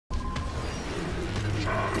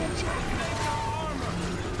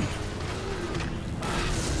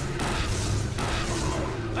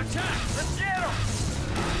Attack! Let's get him!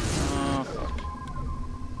 Oh, fuck.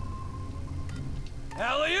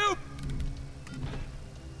 Alley-oop!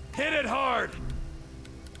 Hit it hard!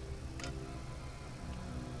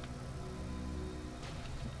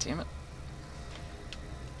 Damn it.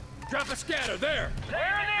 Drop a scatter, there! Clear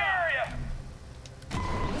the area!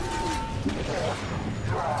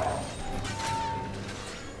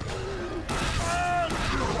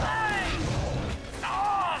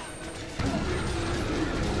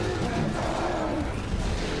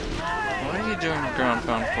 What are you doing a ground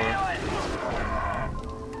pound for?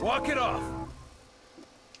 Walk it off!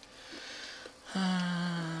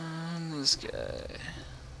 This guy.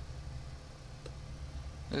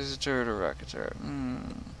 There's a turret or rocket turret.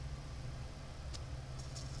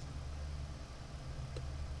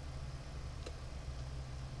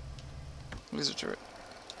 Laser turret.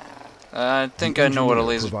 I think I know what a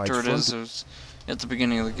laser turret is. It was at the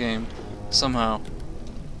beginning of the game. Somehow.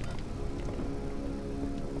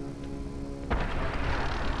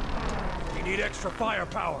 You need extra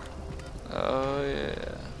firepower. Oh, yeah.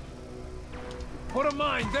 Put a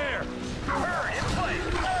mine there! Hurry, in place!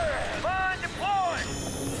 Mine deployed!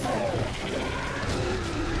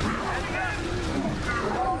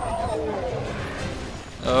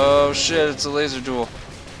 Oh, shit, it's a laser duel.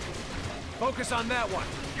 Focus on that one.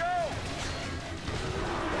 Go!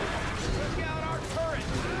 Look out our turret!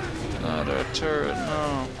 Not our turret,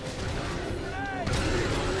 no.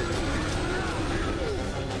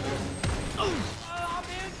 I'm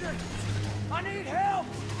injured! I need help!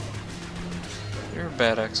 You're a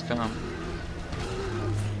bad XCOM.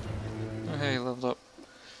 Oh, hey, leveled up.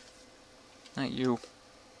 Not you.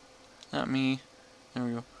 Not me. There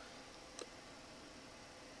we go.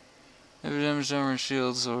 Have damaged armor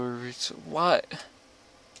shields or reach. What?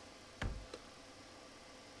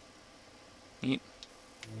 Neat.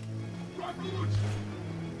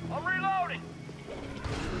 I'm reloading!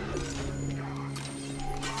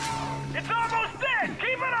 It's almost dead!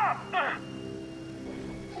 Keep it up!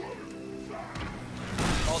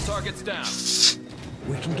 All targets down.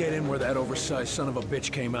 We can get in where that oversized son of a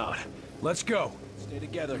bitch came out. Let's go. Stay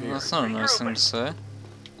together here. That's not a nice thing to say.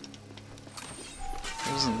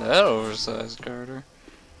 It wasn't that oversized, Carter.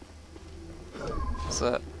 What's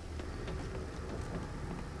that?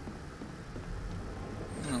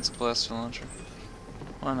 That's a blaster launcher.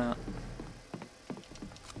 Why not?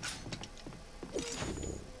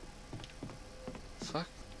 Fuck?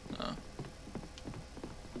 No.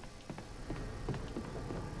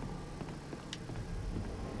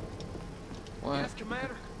 What? Yes,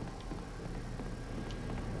 Commander.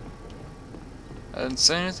 I didn't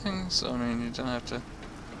say anything, so I mean, you don't have to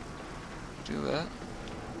do that.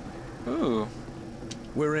 Ooh.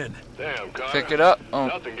 We're in. Damn, Carter. Pick it up. Oh.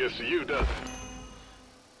 Nothing gets to you, does it?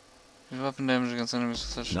 Use weapon damage against enemies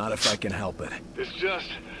with such. Not if I can help it. It's just...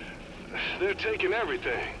 they're taking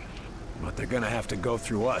everything. But they're gonna have to go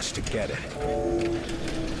through us to get it.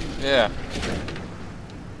 Yeah.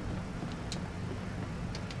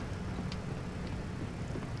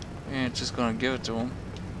 We ain't just gonna give it to them.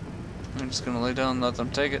 We're just gonna lay down and let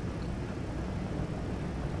them take it.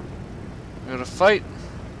 We're gonna fight.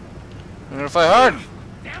 We're gonna fight hard.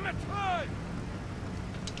 Damn it! Run!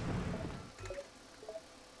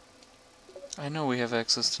 I know we have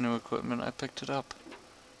access to new equipment. I picked it up.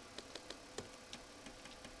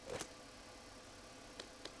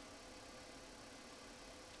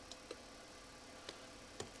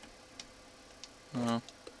 No.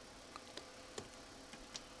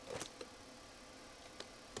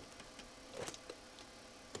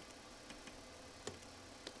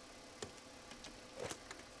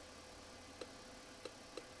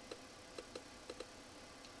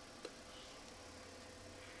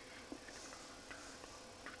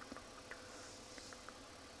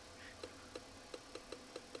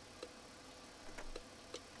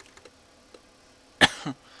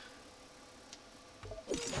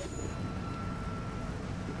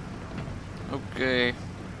 Okay.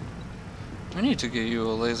 I need to get you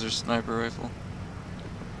a laser sniper rifle.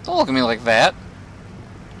 Don't look at me like that.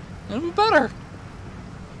 It'll be better.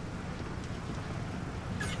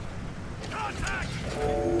 Contact!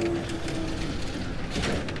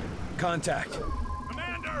 Contact.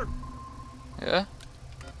 Commander! Yeah?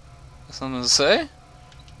 Got something to say?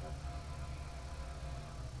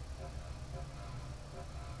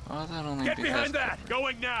 Why that only Get be behind that!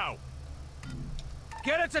 Going now!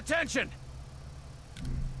 Get its attention!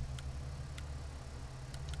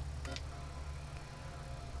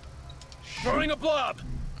 Throwing a blob!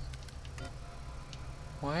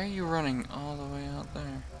 Why are you running all the way out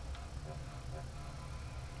there?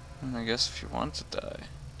 And I guess if you want to die,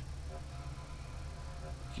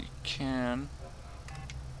 you can.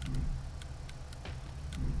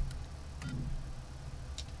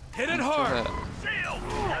 Hit it Do hard! that. Shield!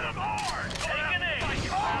 Hit him hard! Taking aim!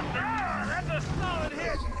 That's a solid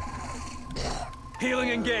hit! Healing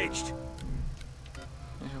engaged.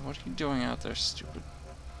 Yeah, what are you doing out there, stupid?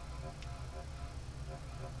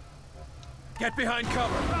 Get behind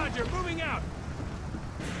cover. Roger, moving out.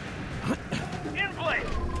 In place!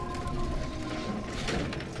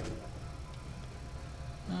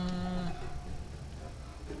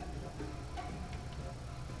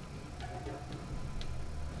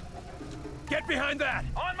 Get behind that.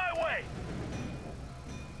 On my way!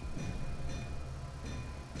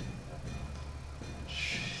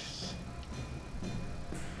 Jeez.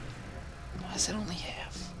 Why is it only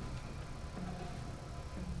half?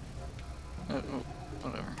 Oh,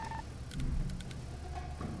 whatever.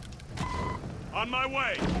 On my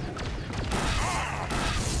way.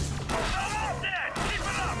 Almost dead! Keep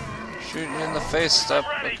it up! Shooting you in the face, stop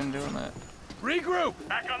Ready. fucking doing that. Regroup.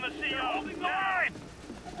 Back on the CO! Holding the line!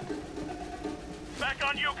 Back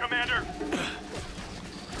on you, Commander!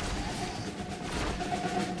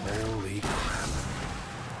 Holy crap.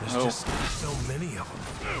 There's Oh. just so many of them.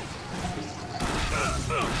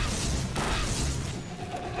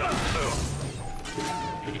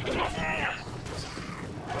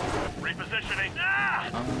 Repositioning!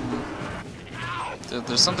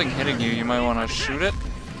 There's something hitting you, you might want to shoot it?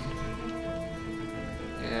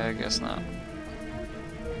 Yeah, I guess not.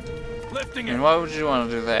 Lifting And it. why would you want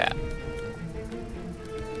to do that?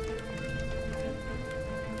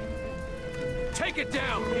 Take it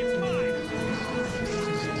down. It's mine.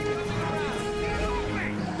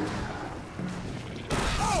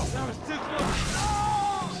 Oh, that was too close.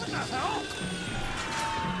 Oh, what the hell?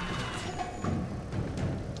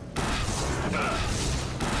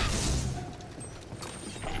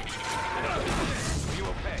 Are you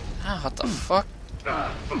okay? Ah, what the fuck?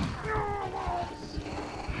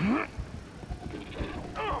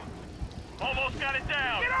 Almost got it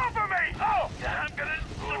down! Get off of me! Oh! I'm gonna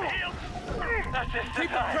some heal! That's it!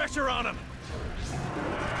 Keep the pressure on him.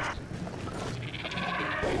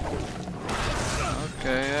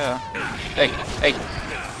 Okay, yeah. Hey, hey!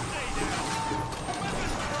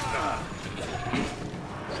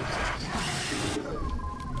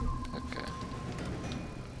 Okay.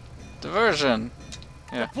 Diversion!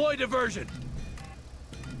 Yeah. Deploy diversion.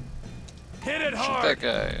 Hit it Shoot hard. that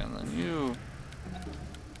guy, and then you...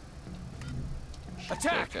 Shoot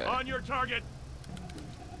Attack. that guy. On your target!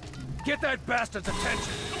 Get that bastard's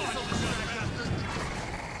attention.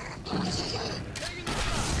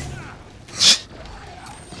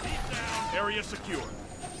 Area secure.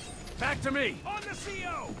 Back to me. On the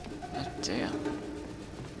CO! God damn.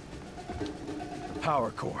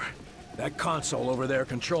 Power core. That console over there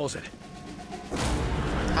controls it.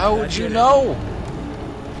 How would you know?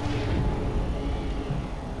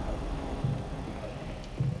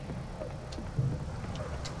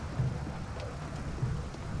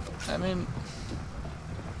 I mean...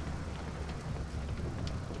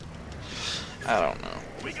 I don't know.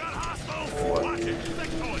 We got hostiles! Watch it!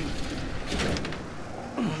 Sectoid!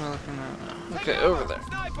 What am I looking at now? Okay, over there.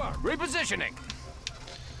 Sniper. Repositioning.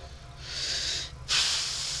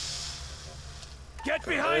 Get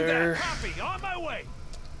behind There. that. Copy. On my way.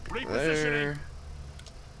 Repositioning! There.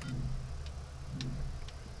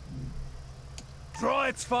 Draw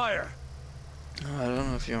its fire. Oh, I don't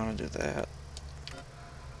know if you want to do that.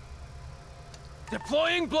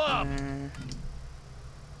 Deploying blob.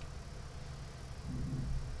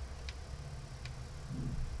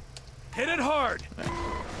 Hit it hard. These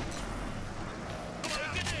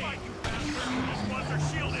ones are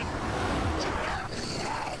shielded!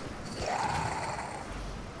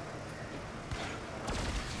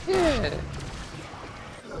 Yeah.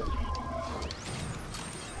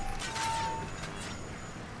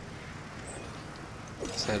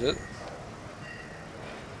 Is that it?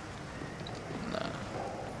 Nah.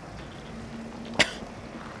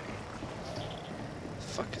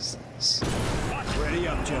 Fuck is this? Ready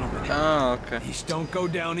up, gentlemen. Oh, okay. These don't go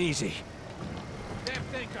down easy. Them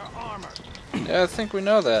things are armor. Yeah, I think we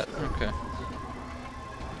know that. Okay.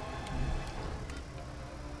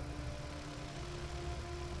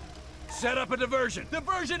 Set up a diversion.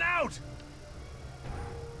 Diversion out.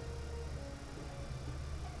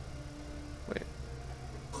 Wait.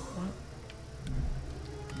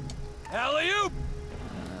 Alley-oop.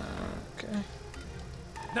 Okay.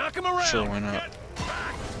 Knock him around. Sure, why not? Get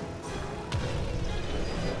back!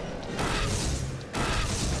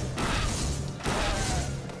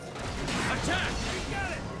 Attack. You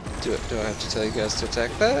got it. Do I have to tell you guys to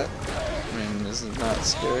attack that? I mean, is it not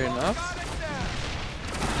scary enough?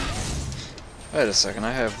 Wait a second,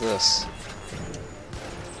 I have this.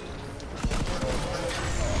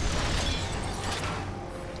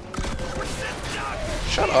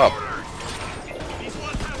 Shut up!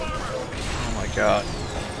 Oh my god.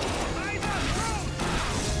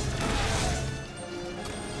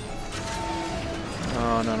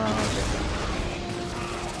 Oh, no, okay.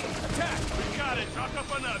 Attack! We got it. Knock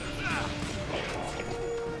up another.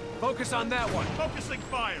 Focus on that one. Focusing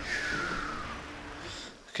fire.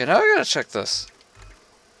 Okay, now I gotta check this.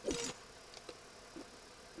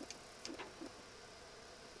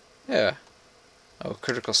 Yeah. Oh,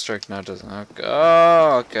 critical strike now doesn't. Okay.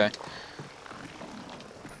 Oh, okay.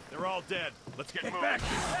 They're all dead. Let's get moving. back.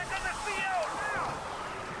 Back on the field now.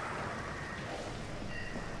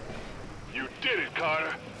 You did it,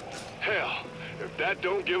 Carter. Hell, if that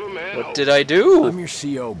don't give a man What hope. did I do? I'm your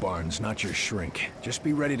CO, Barnes, not your shrink. Just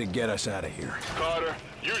be ready to get us out of here. Carter,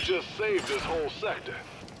 you just saved this whole sector.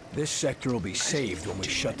 This sector will be saved when we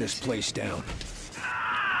shut this place down.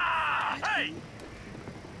 Ah! Hey!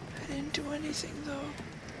 I didn't do anything though.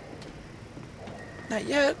 Not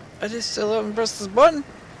yet. I just still haven't pressed this button.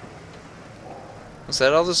 Is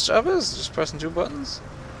that all this job is? Just pressing 2 buttons?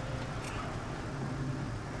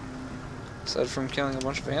 Aside from killing a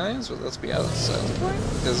bunch of aliens, but let's be outside the point,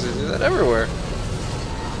 because they do that everywhere.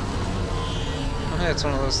 Oh, hey, it's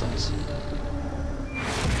one of those things.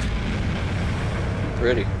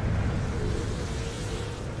 Ready.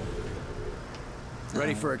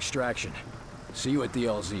 Ready for extraction. See you at the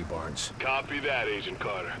LZ, Barnes. Copy that, Agent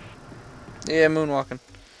Carter. Yeah, moonwalking.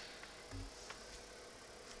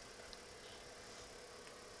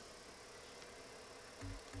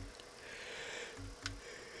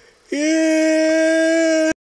 Yeah.